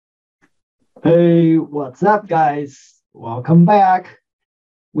Hey, what's up, guys? Welcome back.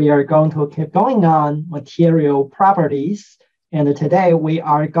 We are going to keep going on material properties, and today we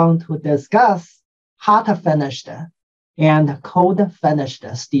are going to discuss hot finished and cold finished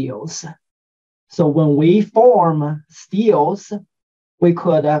steels. So when we form steels, we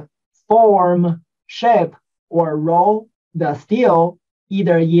could form, shape, or roll the steel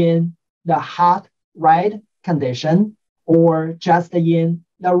either in the hot red condition or just in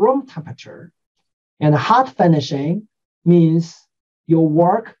the room temperature. And hot finishing means you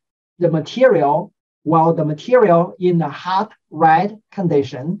work the material while the material in the hot red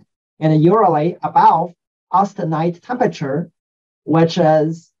condition and usually above austenite temperature, which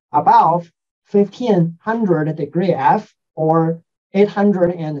is above 1500 degree F or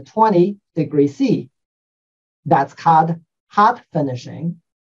 820 degree C. That's called hot finishing.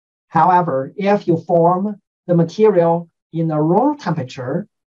 However, if you form the material in the room temperature,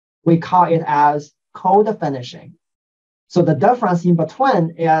 we call it as cold finishing. So the difference in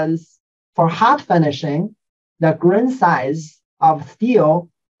between is for hot finishing, the grain size of steel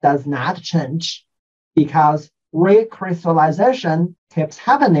does not change because recrystallization keeps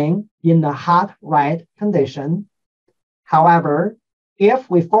happening in the hot red condition. However, if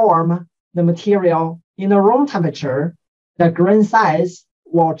we form the material in the room temperature, the grain size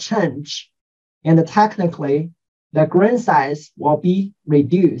will change, and technically, the grain size will be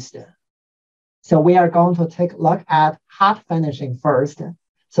reduced. So we are going to take a look at hot finishing first.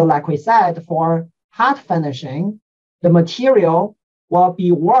 So like we said, for hot finishing, the material will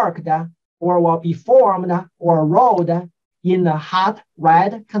be worked or will be formed or rolled in the hot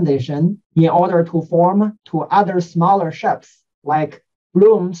red condition in order to form to other smaller shapes like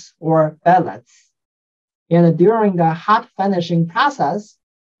blooms or billets. And during the hot finishing process,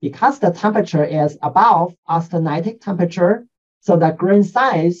 because the temperature is above austenitic temperature, so the grain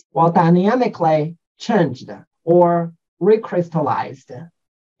size will dynamically change or recrystallized,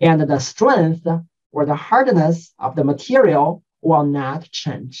 and the strength or the hardness of the material will not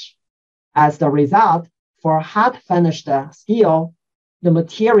change. As the result, for hot finished steel, the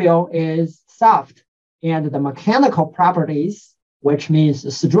material is soft and the mechanical properties, which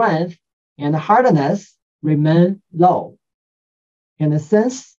means strength and hardness, remain low. And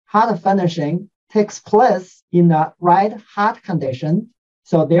since hot finishing takes place in the red hot condition,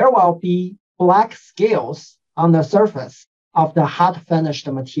 so there will be black scales on the surface of the hot finished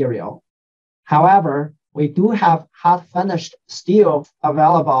material. However, we do have hot finished steel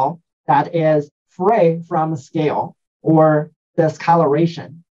available that is free from scale or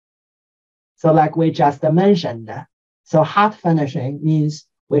discoloration. So like we just mentioned, so hot finishing means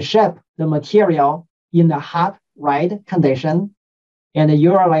we ship the material in the hot red condition and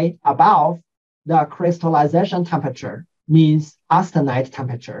usually above the crystallization temperature, means austenite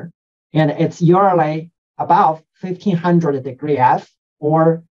temperature, and it's usually above 1500 degree F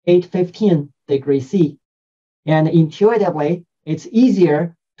or 815 degree C. And intuitively, it's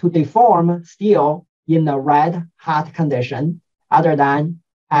easier to deform steel in the red hot condition other than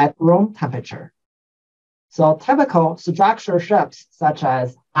at room temperature. So typical structure shapes such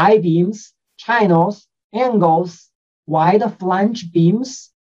as I-beams, channels, angles, wide flange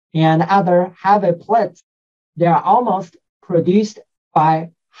beams, and other heavy plates, they are almost produced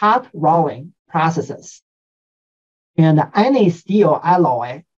by hot rolling processes. And any steel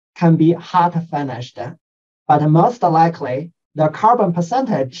alloy can be hot finished, but most likely the carbon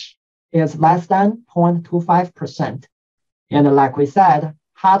percentage is less than 0.25%. And like we said,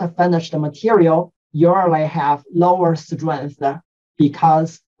 hot finished material usually have lower strength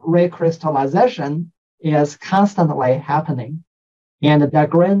because recrystallization is constantly happening. And the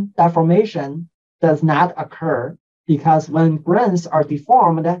grain deformation does not occur because when grains are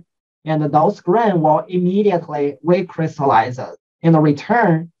deformed, and those grains will immediately recrystallize and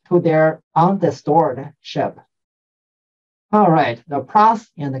return to their undistorted shape. All right, the pros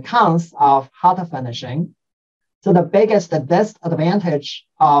and the cons of hot finishing. So the biggest disadvantage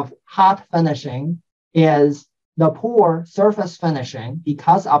of hot finishing is the poor surface finishing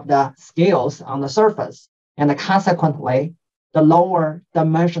because of the scales on the surface, and consequently, the lower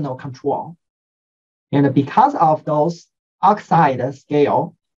dimensional control. And because of those oxide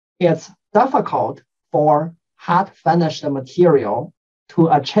scale, it's difficult for hot finished material to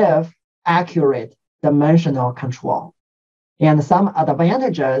achieve accurate dimensional control. And some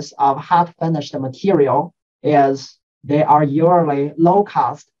advantages of hot finished material is they are usually low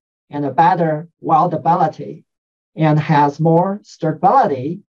cost and better weldability and has more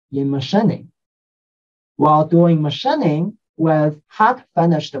stability in machining. While doing machining with hot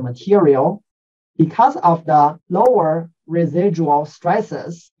finished material, because of the lower residual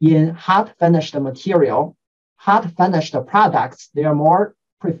stresses in hot finished material. Hot finished products, they are more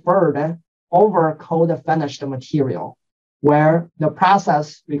preferred over cold finished material, where the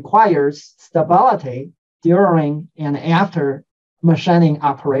process requires stability during and after machining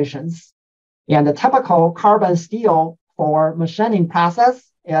operations. And the typical carbon steel for machining process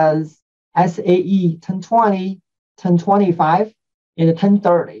is SAE 1020, 1025, and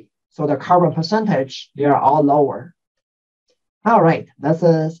 1030. So the carbon percentage, they are all lower. All right, this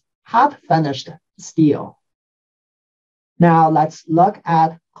is hot finished steel. Now let's look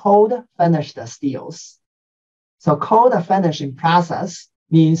at cold finished steels. So cold finishing process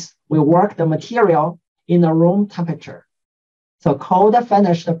means we work the material in a room temperature. So cold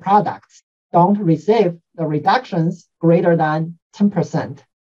finished products don't receive the reductions greater than 10%.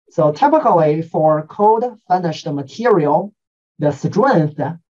 So typically for cold finished material, the strength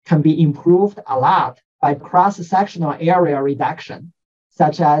can be improved a lot by cross-sectional area reduction,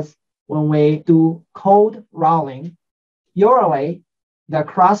 such as when we do cold rolling. Usually, the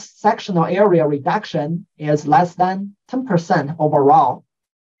cross-sectional area reduction is less than 10% overall.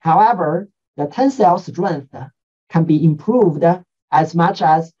 However, the tensile strength can be improved as much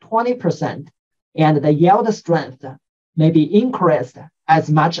as 20%, and the yield strength may be increased as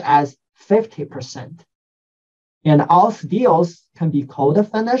much as 50%. And all steels can be cold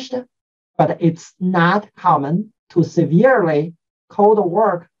finished, but it's not common to severely cold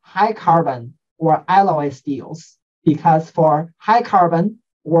work high carbon or alloy steels, because for high carbon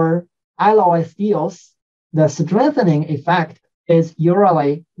or alloy steels, the strengthening effect is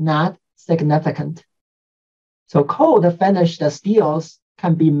usually not significant. So cold finished steels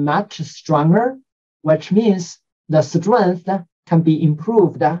can be much stronger, which means the strength can be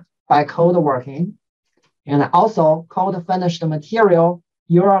improved by cold working. And also cold finished material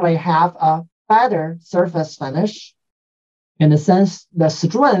usually have a better surface finish. In the sense, the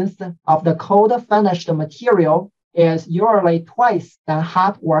strength of the cold finished material is usually twice than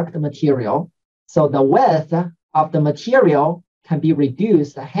hot worked material. So the width of the material can be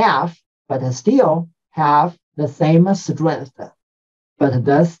reduced half, but still have the same strength. But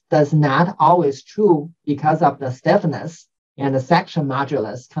this does not always true because of the stiffness and the section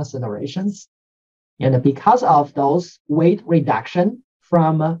modulus considerations. And because of those weight reduction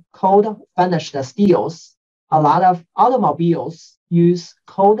from cold finished steels, a lot of automobiles use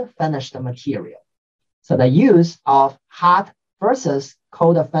cold finished material. So the use of hot versus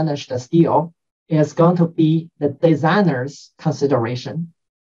cold finished steel is going to be the designer's consideration.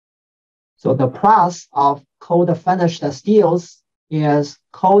 So the plus of cold finished steels is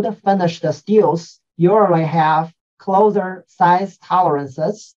cold finished steels usually have closer size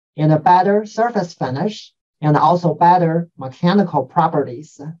tolerances and a better surface finish and also better mechanical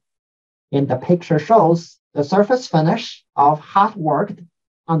properties. And the picture shows the surface finish of hot worked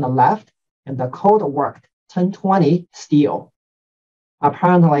on the left and the cold worked 1020 steel.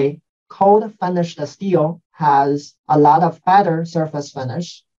 Apparently, cold finished steel has a lot of better surface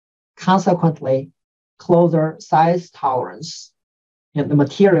finish, consequently closer size tolerance, and the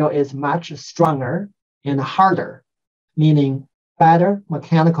material is much stronger and harder, meaning better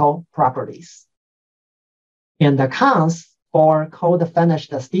mechanical properties. And the cons for cold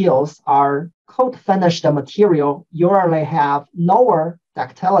finished steels are cold finished material usually have lower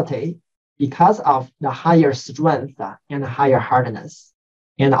ductility because of the higher strength and higher hardness.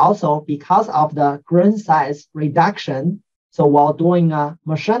 And also because of the grain size reduction. So while doing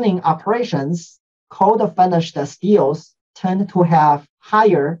machining operations, cold finished steels tend to have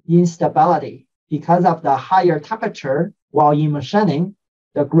higher instability because of the higher temperature. While in machining,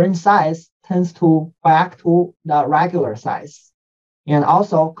 the grain size tends to back to the regular size. And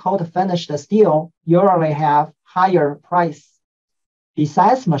also cold finished steel usually have higher price.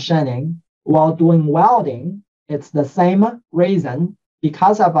 Besides machining, while doing welding, it's the same reason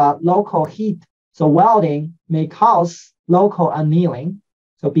because of a local heat. So welding may cause local annealing.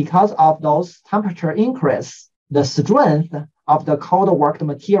 So because of those temperature increase, the strength of the cold worked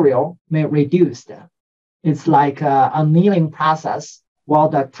material may reduce. It's like an annealing process. While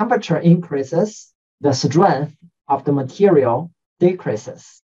the temperature increases, the strength of the material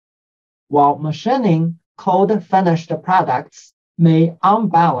decreases. While machining cold finished products may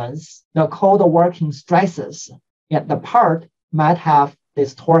unbalance the cold working stresses, yet the part might have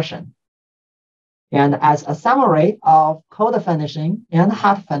distortion. And as a summary of cold finishing and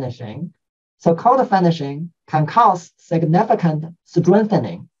hot finishing, so cold finishing can cause significant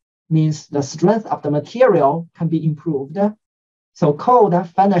strengthening, means the strength of the material can be improved. So cold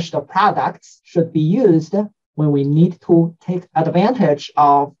finished products should be used when we need to take advantage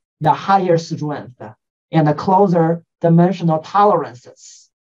of the higher strength and the closer dimensional tolerances.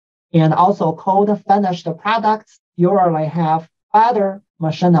 And also cold finished products usually have better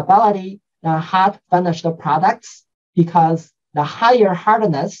machinability than hot finished products because the higher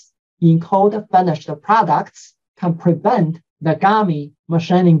hardness in cold finished products can prevent the gummy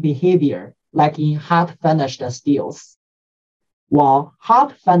machining behavior like in hot finished steels. While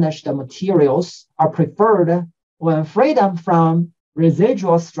hot finished materials are preferred when freedom from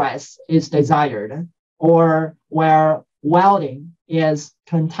residual stress is desired or where welding is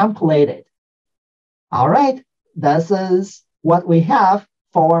contemplated. All right, this is what we have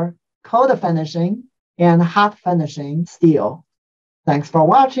for cold finishing and hot finishing steel. Thanks for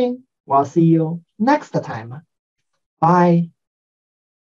watching. We'll see you next time. Bye.